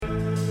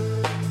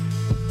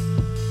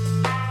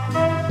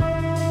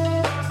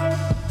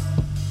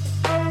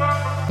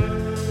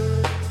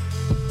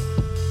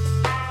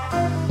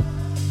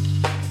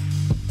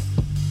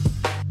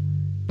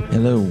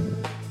Hello,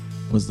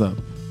 what's up?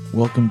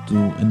 Welcome to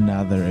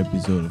another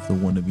episode of The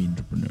Wannabe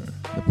Entrepreneur,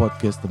 the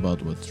podcast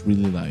about what's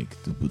really like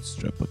to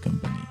bootstrap a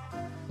company.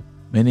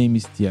 My name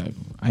is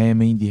Tiago. I am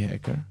an indie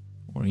hacker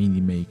or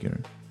indie maker,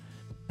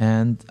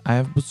 and I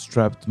have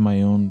bootstrapped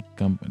my own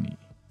company.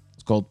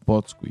 It's called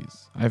Pod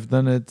Squeeze. I've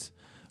done it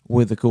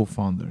with a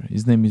co-founder.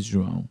 His name is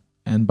João.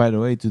 And by the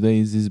way, today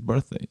is his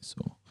birthday,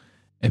 so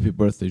happy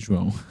birthday,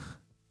 João.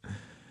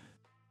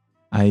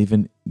 I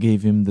even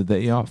gave him the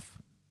day off,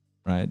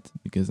 right?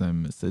 Because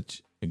I'm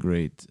such a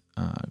great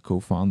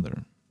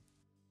co-founder.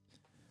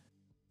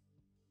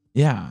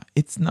 Yeah,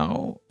 it's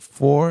now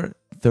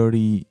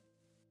 4:30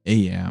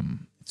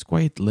 a.m. It's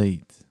quite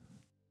late,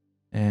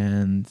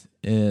 and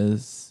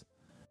is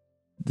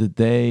the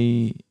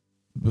day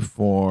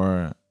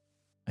before,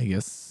 I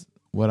guess,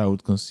 what I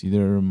would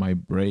consider my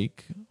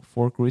break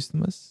for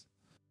Christmas.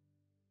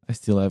 I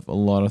still have a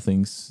lot of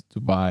things to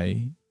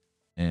buy,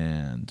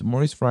 and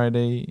tomorrow is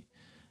Friday,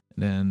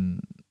 and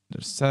then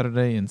there's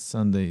Saturday and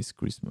Sunday is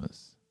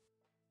Christmas.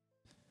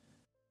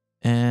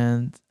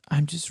 And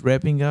I'm just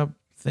wrapping up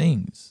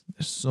things.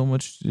 There's so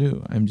much to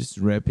do. I'm just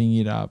wrapping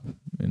it up,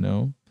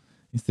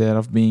 instead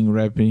of being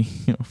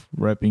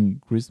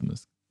wrapping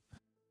Christmas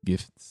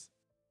gifts.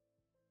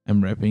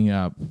 I'm wrapping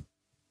up,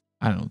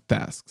 I don't know,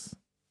 tasks.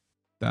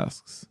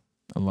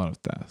 A lot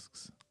of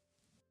tasks.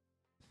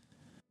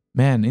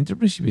 Man,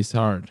 entrepreneurship is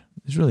hard.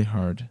 It's really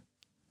hard.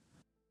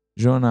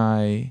 Joe and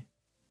I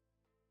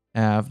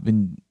have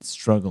been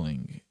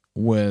struggling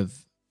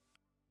with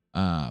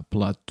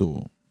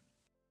Plateau,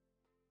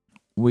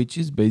 which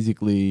is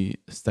basically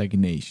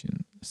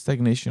stagnation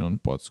on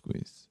Pod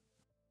Squeeze.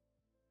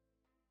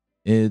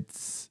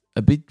 It's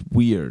a bit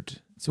weird.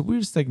 It's a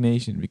weird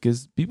stagnation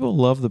because people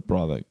love the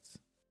product,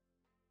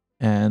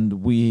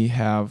 and we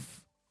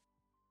have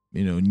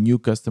new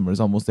customers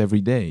almost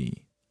every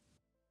day.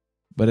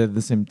 But at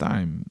the same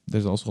time,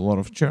 there's also a lot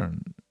of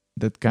churn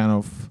that kind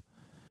of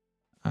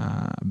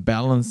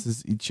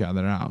balances each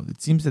other out.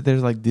 It seems that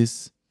there's like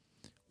this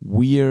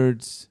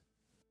weird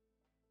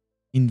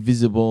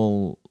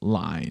invisible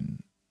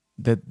line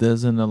that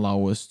doesn't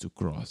allow us to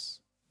cross.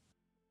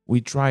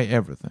 We try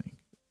everything.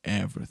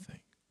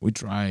 We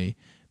try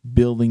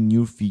building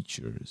new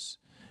features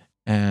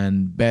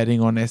and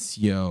betting on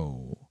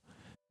SEO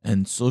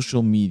and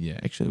social media.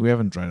 Actually, we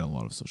haven't tried a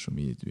lot of social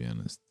media, to be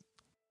honest,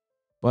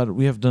 but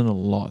we have done a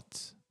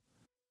lot.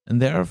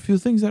 And there are a few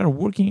things that are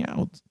working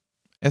out.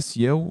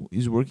 SEO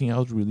is working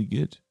out really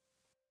good.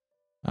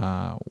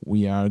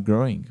 We are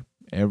growing.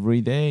 Every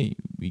day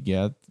we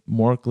get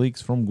more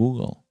clicks from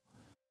Google.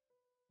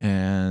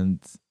 And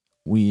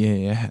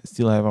we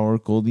still have our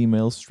cold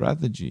email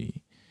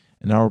strategy.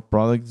 And our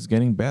product is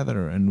getting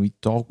better. And we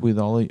talk with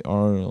all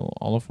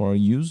of our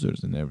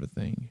users and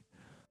everything.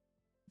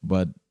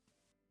 But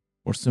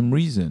for some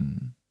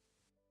reason,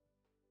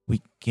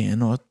 we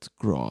cannot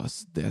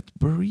cross that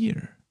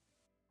barrier.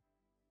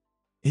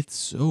 It's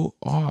so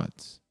odd.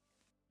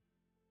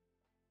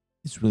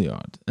 It's really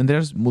odd. And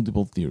there's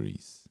multiple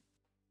theories.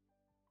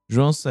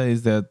 João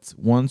says that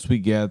once we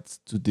get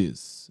to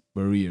this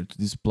barrier, to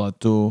this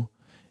plateau,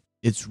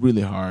 it's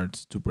really hard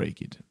to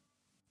break it.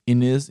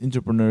 In his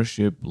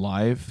entrepreneurship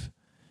life,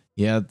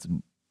 he had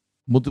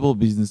multiple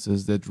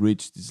businesses that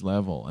reached this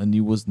level, and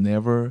he was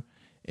never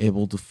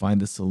able to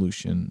find a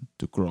solution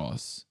to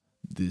cross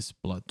this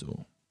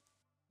plateau.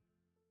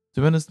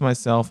 To be honest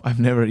myself, I've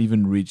never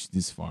even reached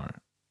this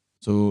far.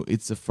 So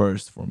it's a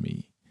first for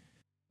me.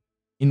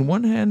 In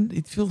one hand,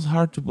 it feels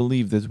hard to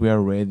believe that we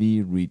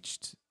already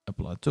reached a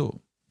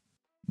plateau,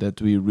 that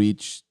we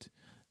reached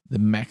the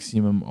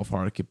maximum of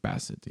our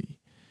capacity.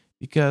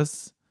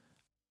 Because,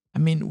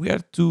 we are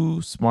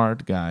two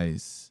smart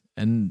guys,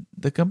 and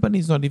the company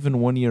is not even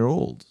 1 year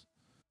old.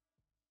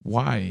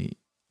 Why?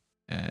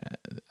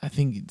 I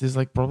think there's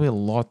probably a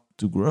lot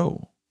to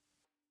grow.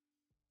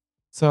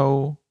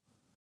 So,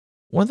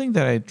 one thing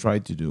that I try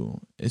to do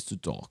is to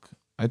talk.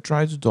 I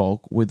try to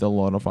talk with a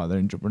lot of other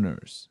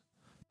entrepreneurs,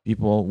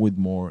 people with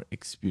more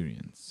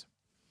experience.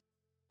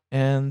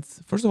 And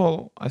first of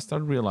all, I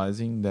started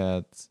realizing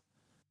that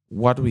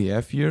what we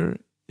have here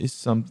is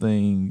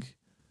something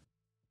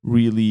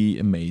really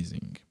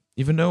amazing.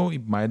 Even though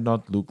it might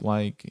not look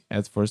like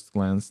at first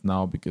glance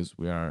now because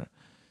we are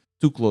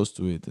too close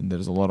to it and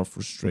there's a lot of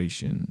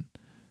frustration.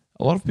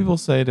 A lot of people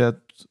say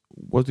that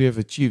what we have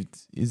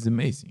achieved is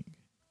amazing.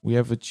 We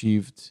have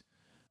achieved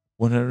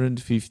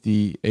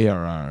 150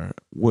 ARR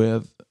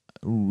with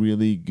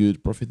really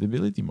good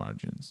profitability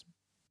margins,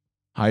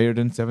 higher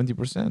than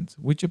 70%,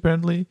 which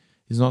apparently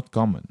is not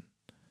common.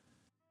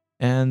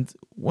 And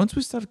once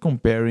we start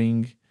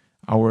comparing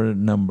our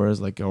numbers,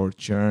 like our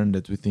churn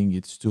that we think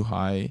it's too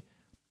high,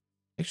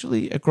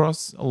 actually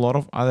across a lot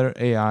of other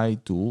AI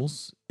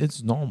tools,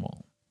 it's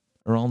normal,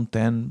 around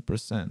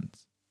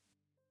 10%.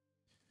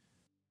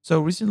 So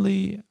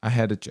recently I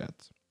had a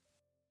chat.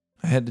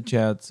 I had a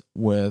chat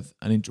with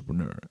an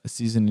entrepreneur, a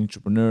seasoned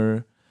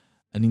entrepreneur,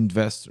 an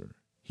investor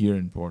here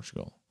in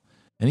Portugal.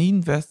 And he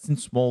invests in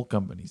small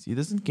companies. He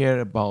doesn't care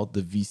about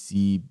the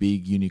VC,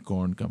 big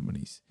unicorn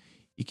companies.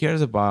 He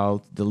cares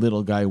about the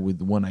little guy with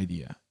one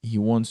idea. He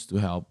wants to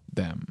help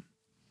them.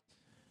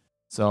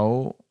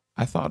 So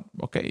I thought,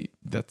 okay,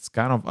 that's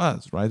kind of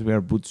us, right? We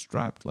are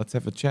bootstrapped. Let's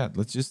have a chat.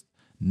 Let's just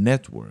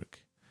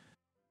network.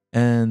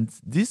 And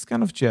these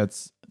kind of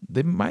chats,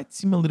 they might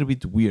seem a little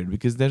bit weird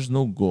because there's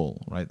no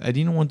goal, right? I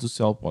didn't want to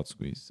sell pot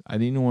squeeze. I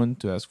didn't want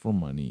to ask for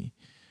money.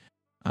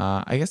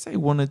 I guess I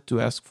wanted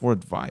to ask for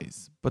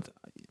advice, but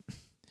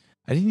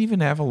I didn't even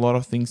have a lot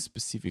of things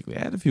specifically.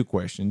 I had a few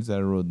questions that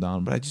I wrote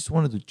down, but I just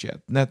wanted to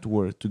chat,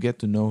 network, to get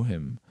to know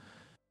him,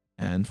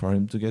 and for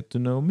him to get to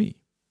know me.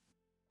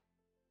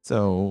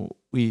 So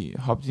we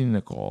hopped in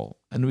a call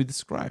and we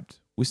described.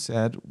 We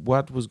said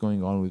what was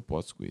going on with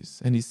pot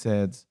squeeze, and he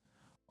said,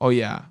 "Oh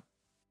yeah,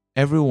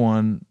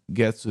 everyone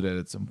gets to that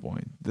at some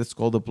point. That's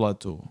called a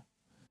plateau.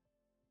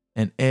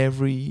 And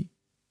every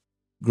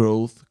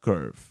growth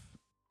curve,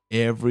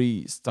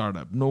 every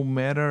startup, no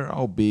matter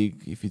how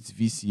big, if it's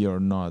VC or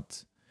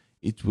not,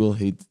 it will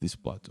hit this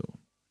plateau."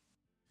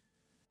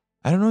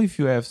 I don't know if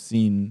you have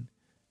seen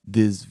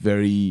this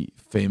very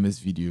famous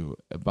video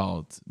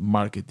about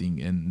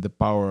marketing and the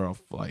power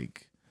of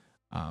like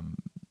um,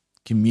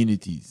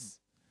 communities,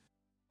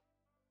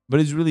 but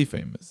it's really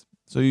famous.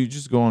 So you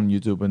just go on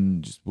YouTube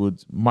and just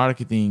put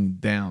marketing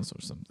dance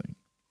or something.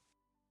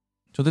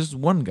 So there's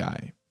one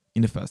guy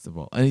in a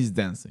festival and he's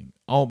dancing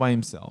all by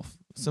himself,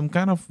 some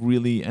kind of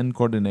really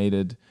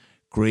uncoordinated,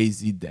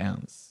 crazy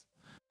dance.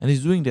 And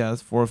he's doing that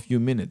for a few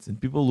minutes,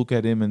 and people look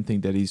at him and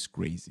think that he's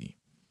crazy.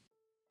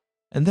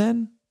 And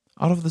then,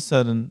 out of the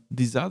sudden,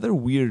 this other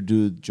weird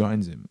dude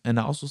joins him and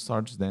also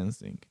starts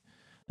dancing.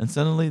 And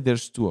suddenly,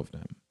 there's two of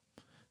them.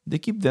 They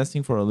keep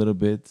dancing for a little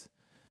bit,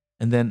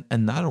 and then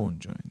another one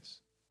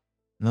joins.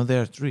 Now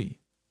there are three.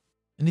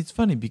 And it's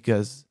funny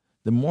because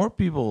the more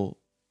people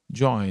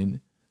join,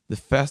 the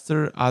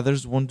faster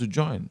others want to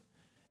join.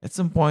 At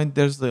some point,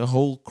 there's the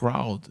whole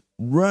crowd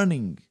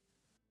running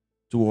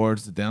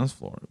towards the dance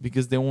floor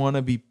because they want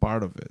to be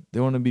part of it.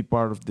 They want to be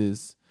part of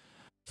this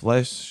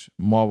flash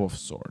mob of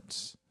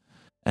sorts.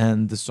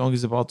 And the song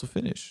is about to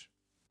finish.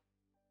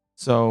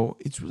 So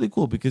it's really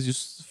cool because you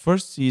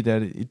first see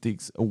that it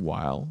takes a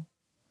while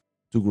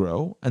to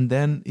grow, and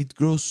then it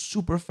grows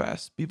super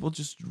fast. People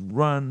just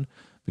run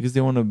because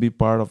they want to be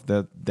part of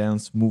that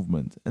dance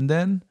movement. And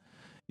then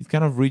it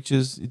kind of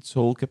reaches its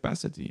whole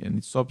capacity and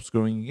it stops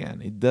growing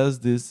again. It does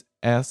this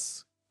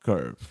S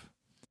curve.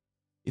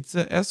 It's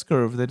a S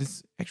curve that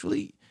is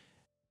actually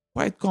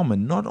quite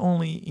common, not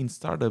only in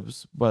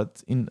startups,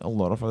 but in a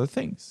lot of other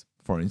things.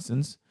 For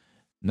instance,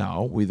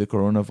 now with the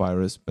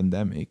coronavirus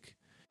pandemic,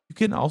 you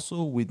can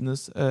also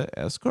witness a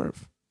S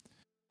curve.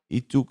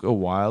 It took a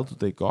while to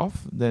take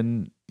off,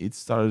 then it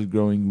started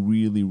growing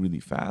really, really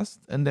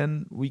fast, and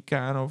then we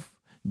kind of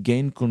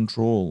gained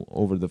control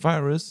over the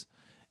virus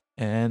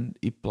and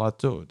it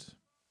plateaued.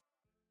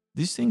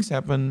 These things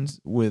happen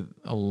with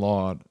a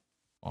lot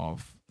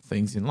of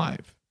things in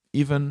life,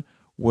 even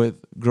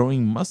with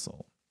growing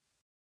muscle.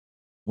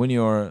 When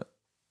you're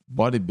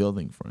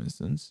bodybuilding, for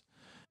instance,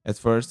 at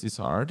first it's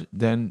hard,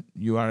 then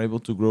you are able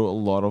to grow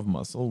a lot of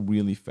muscle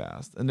really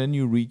fast, and then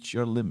you reach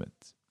your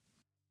limit.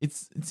 It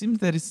seems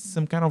that it's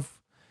some kind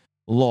of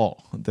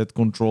law that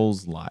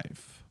controls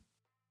life.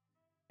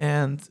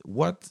 And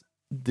what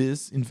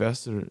this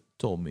investor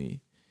told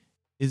me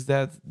is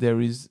that there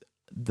is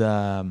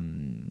the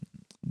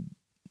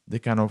the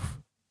kind of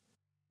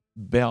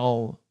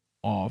bell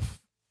of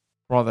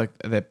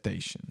product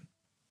adaptation.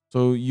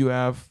 So you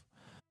have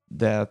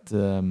that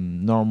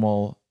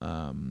normal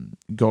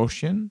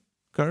Gaussian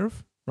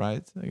curve,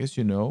 right? I guess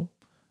you know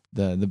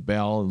the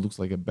bell looks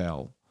like a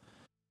bell.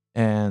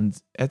 And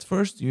at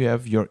first you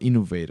have your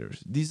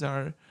innovators. These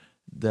are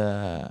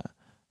the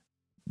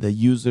the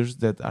users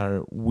that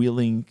are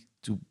willing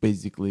to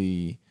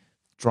basically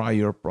try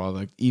your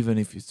product even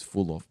if it's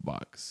full of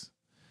bugs.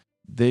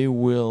 They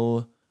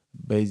will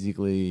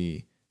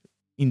basically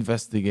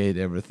investigate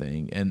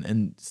everything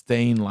and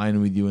stay in line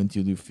with you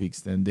until you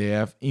fix them. They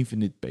have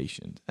infinite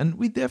patience. And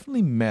we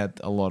definitely met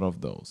a lot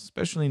of those,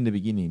 especially in the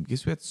beginning,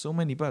 because we had so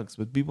many bugs,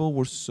 but people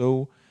were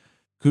so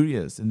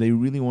curious and they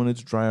really wanted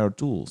to try our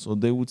tool. So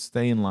they would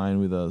stay in line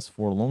with us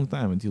for a long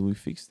time until we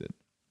fixed it.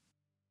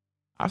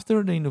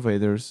 After the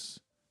innovators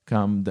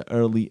come the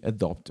early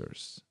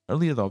adopters.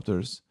 Early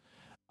adopters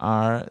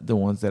are the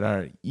ones that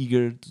are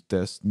eager to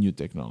test new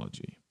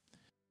technology.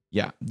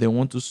 Yeah, they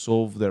want to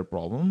solve their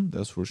problem,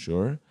 that's for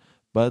sure,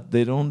 but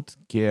they don't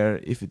care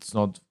if it's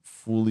not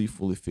fully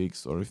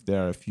fixed, or if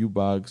there are a few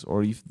bugs,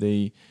 or if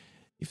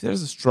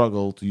there's a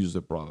struggle to use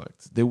the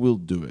product. They will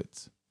do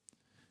it.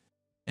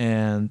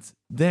 And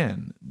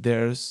then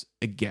there's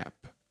a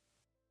gap.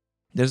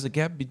 There's a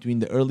gap between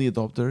the early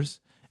adopters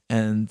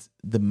and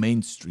the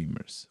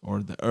mainstreamers,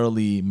 or the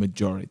early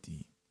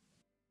majority.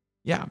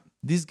 Yeah,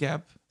 this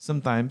gap,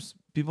 sometimes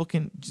people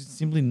can just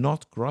simply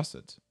not cross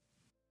it.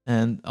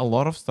 And a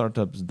lot of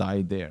startups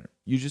die there.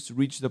 You just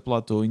reach the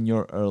plateau in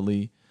your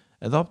early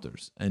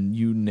adopters, and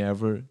you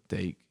never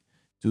take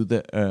to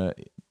the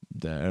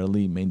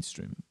early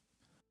mainstream,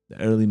 the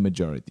early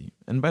majority.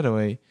 And by the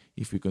way,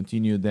 if we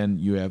continue, then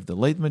you have the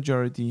late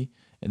majority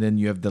And then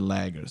you have the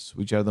laggers,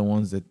 which are the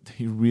ones that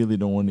they really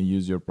don't want to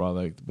use your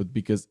product, but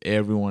because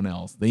everyone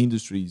else, the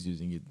industry is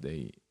using it,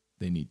 they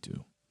need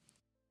to.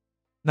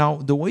 Now,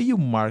 the way you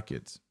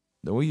market,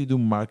 the way you do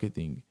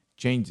marketing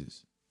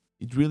changes.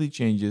 It really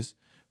changes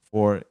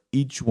for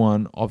each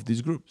one of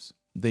these groups.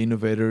 The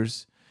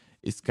innovators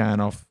is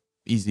kind of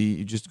easy.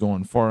 You just go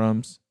on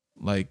forums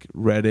like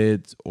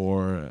Reddit,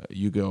 or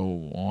you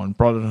go on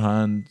Product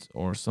Hunt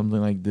or something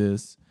like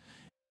this.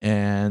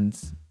 And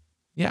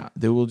yeah,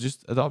 they will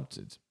just adopt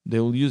it. They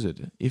will use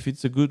it. If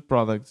it's a good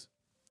product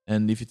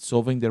and if it's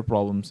solving their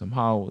problem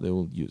somehow, they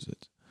will use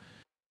it.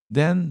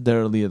 Then the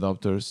early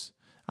adopters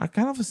are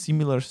kind of a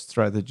similar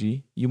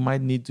strategy. You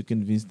might need to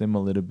convince them a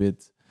little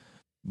bit,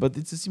 but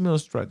it's a similar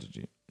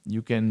strategy.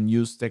 You can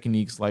use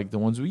techniques like the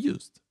ones we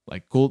used,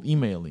 like cold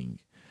emailing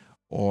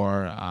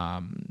or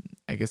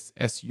I guess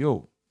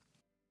SEO.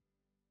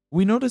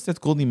 We noticed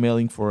that cold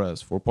emailing for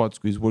us, for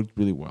PodSqueeze, worked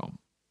really well.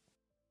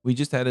 We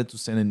just had to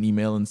send an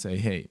email and say,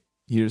 hey,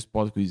 here's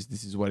PodQuiz,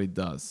 this is what it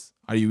does.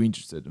 Are you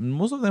interested? And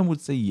most of them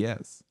would say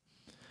yes.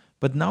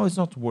 But now it's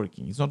not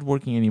working. It's not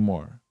working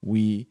anymore.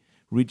 We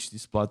reached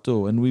this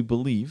plateau, and we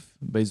believe,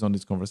 based on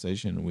this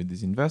conversation with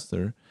this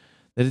investor,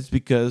 that it's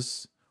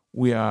because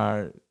we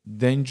are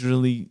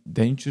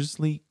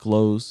dangerously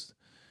close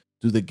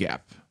to the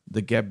gap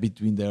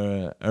between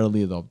the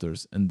early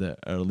adopters and the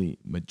early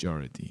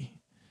majority.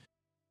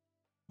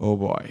 Oh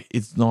boy,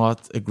 it's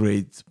not a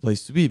great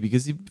place to be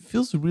because it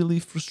feels really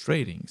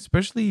frustrating,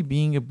 especially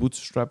being a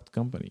bootstrapped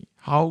company.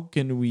 How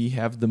can we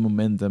have the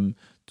momentum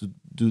to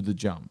do the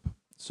jump?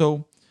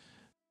 So,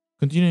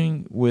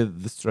 continuing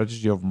with the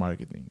strategy of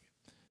marketing,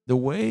 the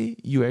way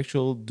you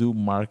actually do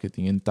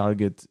marketing and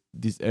target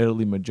this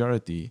early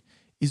majority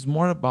is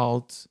more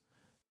about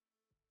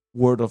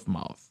word of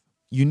mouth.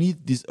 You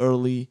need these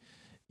early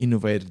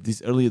innovators,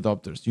 these early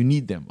adopters. You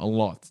need them a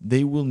lot.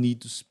 They will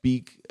need to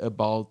speak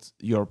about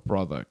your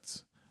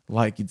product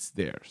like it's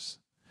theirs.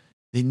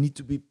 They need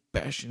to be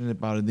passionate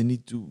about it. They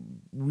need to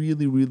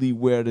really, really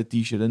wear the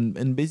t-shirt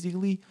and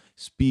basically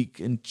speak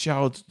and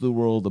shout to the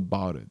world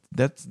about it.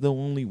 That's the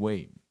only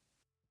way.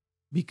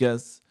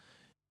 Because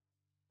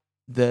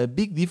the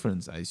big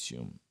difference, I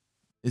assume,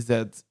 is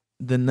that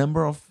the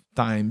number of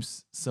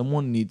times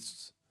someone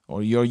needs,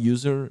 or your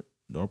user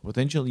or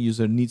potential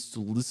user needs to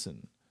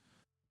listen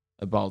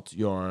about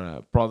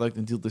your product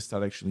until they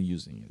start actually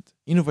using it.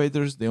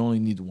 Innovators, they only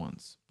need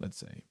once, let's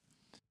say.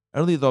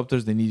 Early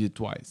adopters, they need it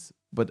twice.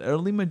 But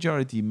early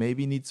majority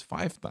maybe needs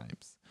 5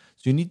 times.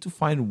 So you need to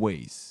find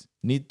ways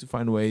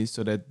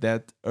so that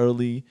that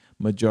early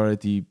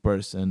majority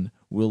person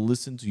will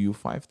listen to you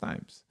 5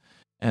 times.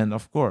 And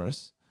of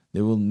course,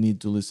 they will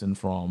need to listen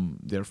from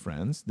their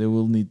friends. They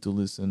will need to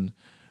listen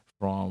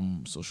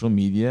from social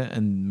media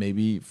and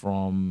maybe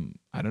from,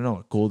 I don't know,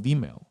 a cold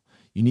email.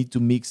 You need to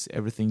mix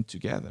everything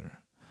together.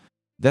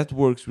 That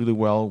works really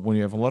well when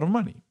you have a lot of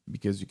money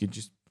because you can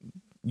just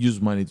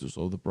use money to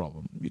solve the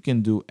problem. You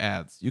can do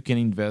ads, you can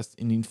invest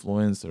in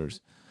influencers,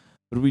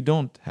 but we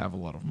don't have a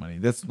lot of money.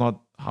 That's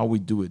not how we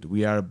do it.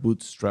 We are a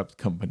bootstrapped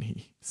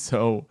company.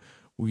 So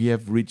we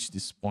have reached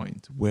this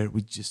point where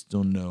we just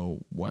don't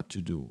know what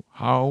to do.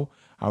 How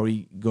are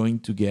we going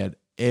to get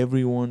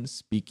everyone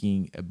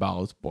speaking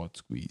about Pod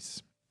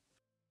Squeeze?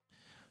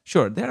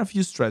 Sure, there are a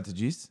few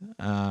strategies,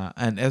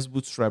 and as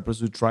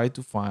bootstrappers, we try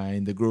to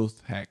find the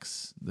growth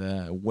hacks,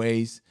 the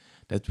ways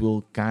that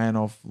will kind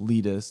of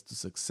lead us to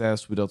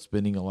success without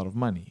spending a lot of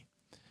money.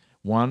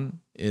 One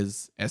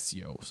is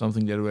SEO,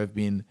 something that we have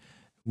been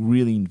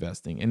really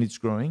investing, and it's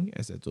growing,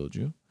 as I told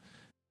you.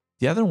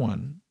 The other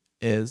one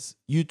is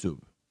YouTube,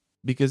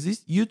 because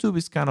this YouTube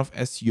is kind of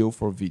SEO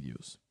for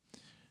videos.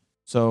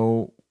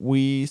 So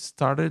we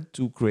started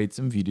to create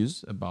some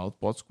videos about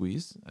Pod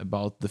Squeeze,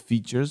 about the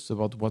features,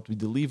 about what we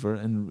deliver,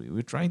 and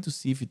we're trying to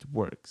see if it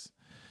works.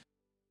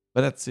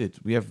 But that's it.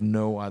 We have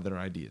no other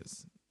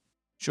ideas.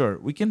 Sure,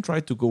 we can try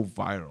to go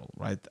viral,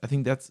 right? I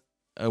think that's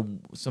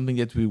something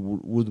that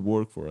would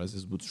work for us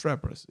as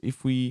bootstrappers.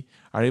 If we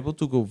are able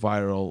to go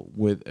viral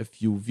with a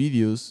few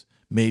videos,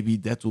 maybe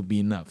that will be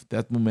enough.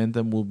 That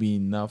momentum will be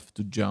enough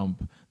to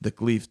jump the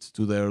cliff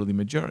to the early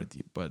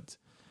majority. But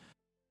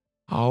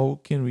how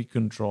can we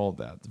control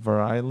that?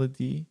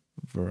 Virality.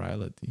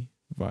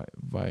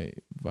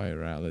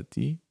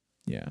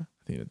 Yeah,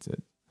 I think that's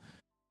it.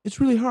 It's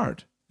really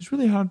hard. It's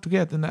really hard to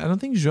get. And I don't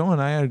think Joe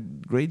and I are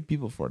great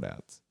people for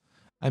that.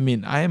 I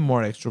mean, I am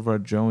more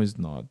extrovert, Joe is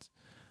not.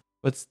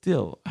 But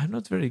still, I'm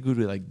not very good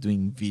with like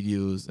doing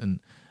videos and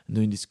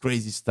doing this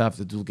crazy stuff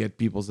that will get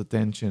people's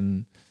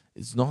attention.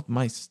 It's not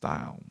my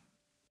style.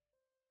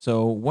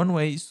 So one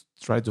way is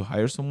to try to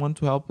hire someone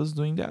to help us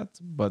doing that.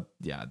 But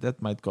yeah, that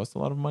might cost a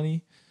lot of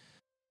money.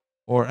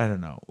 Or I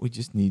don't know, we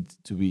just need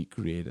to be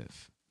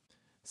creative.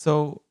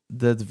 So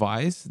the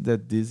advice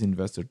that this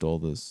investor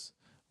told us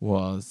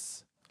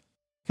was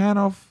kind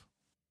of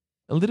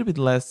a little bit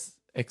less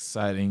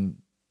exciting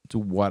to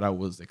what I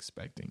was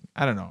expecting.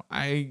 I don't know.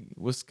 I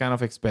was kind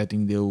of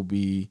expecting you will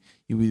be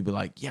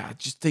like, yeah,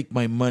 just take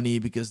my money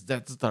because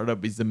that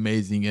startup is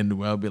amazing.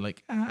 And I'll be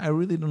like, I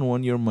really don't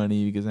want your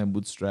money because I'm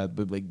bootstrapped.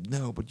 But like,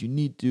 no, but you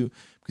need to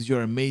because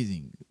you're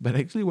amazing. But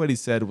actually, what he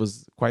said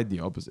was quite the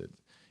opposite.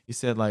 He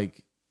said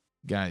like,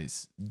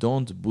 guys,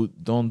 don't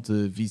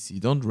VC,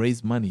 don't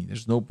raise money.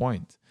 There's no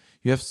point.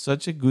 You have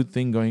such a good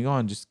thing going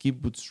on. Just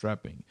keep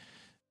bootstrapping.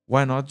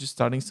 Why not just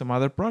starting some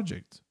other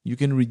project? You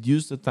can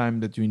reduce the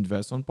time that you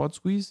invest on Pod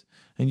Squeeze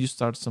and you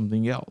start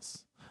something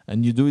else.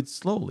 And you do it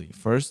slowly.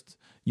 First,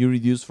 you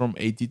reduce from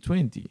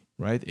 80-20,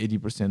 right?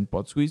 80%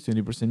 Pod Squeeze,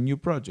 20% new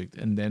project,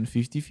 and then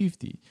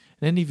 50-50. And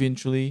then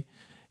eventually,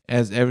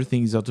 as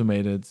everything is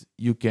automated,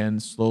 you can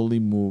slowly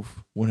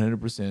move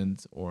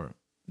 100% or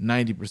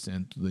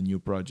 90% to the new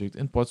project,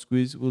 and Pod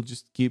Squeeze will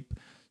just keep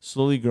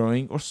slowly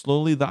growing or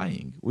slowly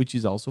dying, which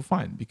is also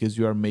fine because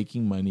you are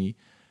making money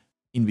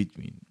in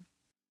between.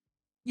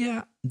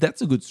 Yeah,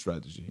 that's a good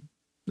strategy.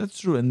 That's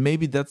true, and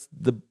maybe that's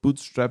the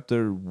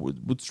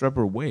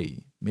bootstrapper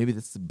way. Maybe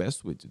that's the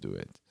best way to do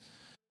it.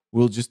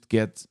 We'll just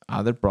get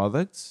other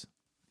products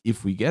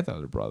if we get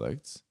other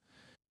products,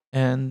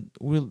 and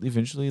we'll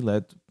eventually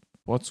let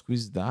Pod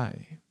Squeeze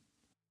die.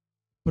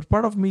 But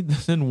part of me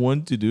doesn't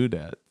want to do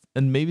that,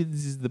 and maybe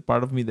this is the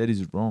part of me that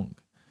is wrong.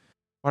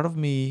 Part of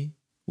me,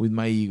 with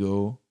my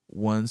ego,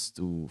 wants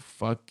to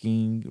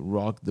fucking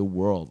rock the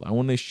world. I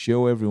want to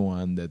show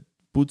everyone that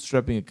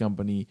bootstrapping a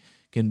company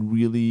can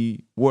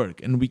really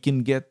work and we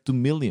can get to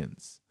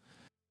millions.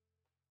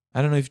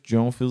 I don't know if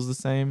John feels the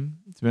same.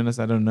 To be honest,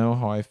 I don't know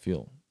how I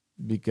feel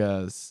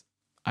because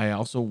I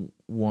also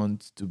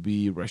want to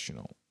be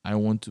rational. I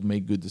want to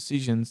make good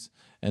decisions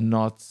and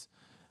not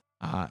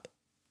uh,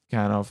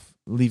 kind of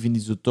live in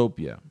this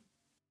utopia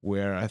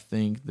where I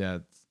think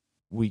that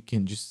we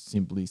can just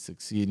simply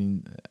succeed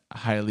in a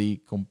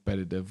highly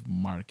competitive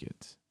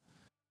market.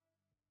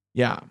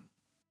 Yeah.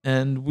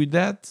 And with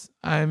that,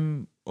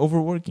 I'm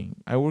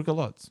overworking. I work a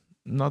lot.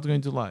 Not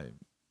going to lie.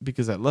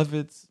 Because I love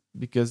it,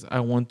 because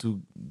I want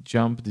to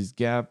jump this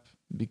gap,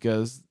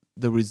 because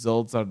the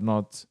results are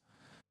not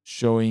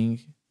showing.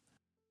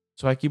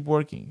 So I keep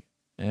working.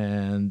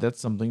 And that's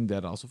something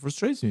that also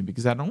frustrates me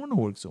because I don't want to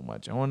work so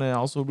much. I want to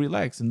also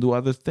relax and do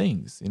other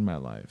things in my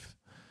life.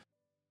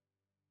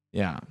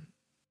 Yeah.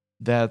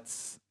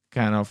 That's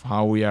kind of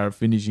how we are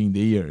finishing the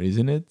year,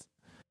 isn't it?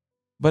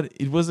 But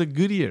it was a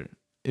good year.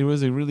 It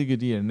was a really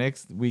good year.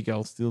 Next week,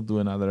 I'll still do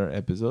another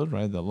episode,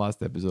 right? The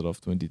last episode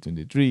of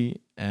 2023.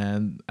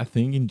 And I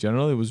think in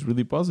general, it was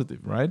really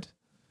positive, right?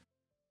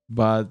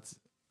 But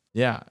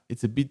yeah,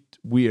 it's a bit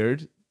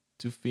weird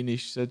to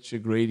finish such a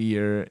great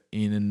year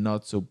in a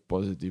not so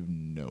positive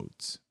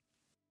note.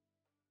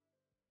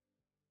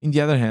 In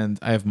the other hand,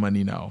 I have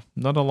money now.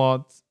 Not a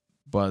lot,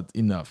 but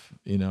enough,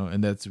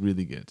 and that's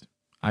really good.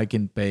 I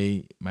can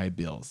pay my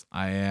bills.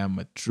 I am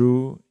a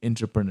true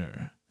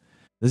entrepreneur.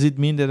 Does it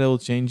mean that I will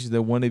change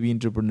the wannabe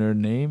entrepreneur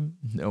name?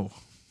 No,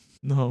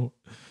 no,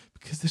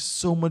 because there's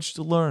so much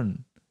to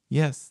learn.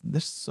 Yes,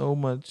 there's so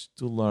much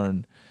to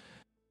learn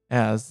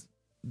as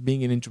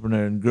being an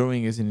entrepreneur and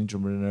growing as an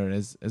entrepreneur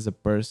as a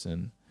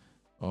person.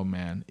 Oh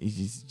man, it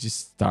is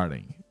just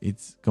starting.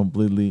 It's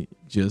completely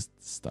just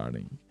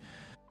starting.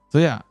 So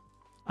yeah,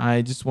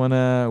 I just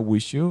wanna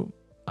wish you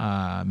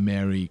a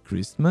Merry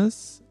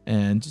Christmas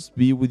and just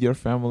be with your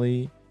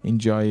family,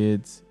 enjoy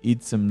it,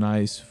 eat some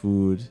nice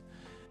food,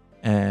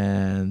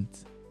 and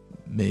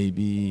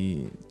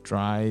maybe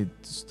try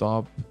to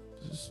stop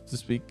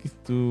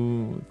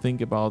to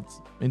think about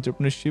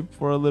entrepreneurship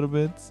for a little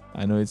bit.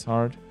 I know it's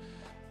hard,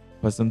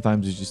 but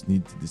sometimes you just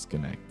need to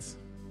disconnect.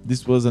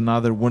 This was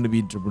another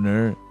wannabe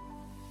entrepreneur.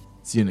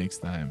 See you next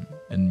time,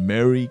 and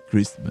Merry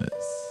Christmas.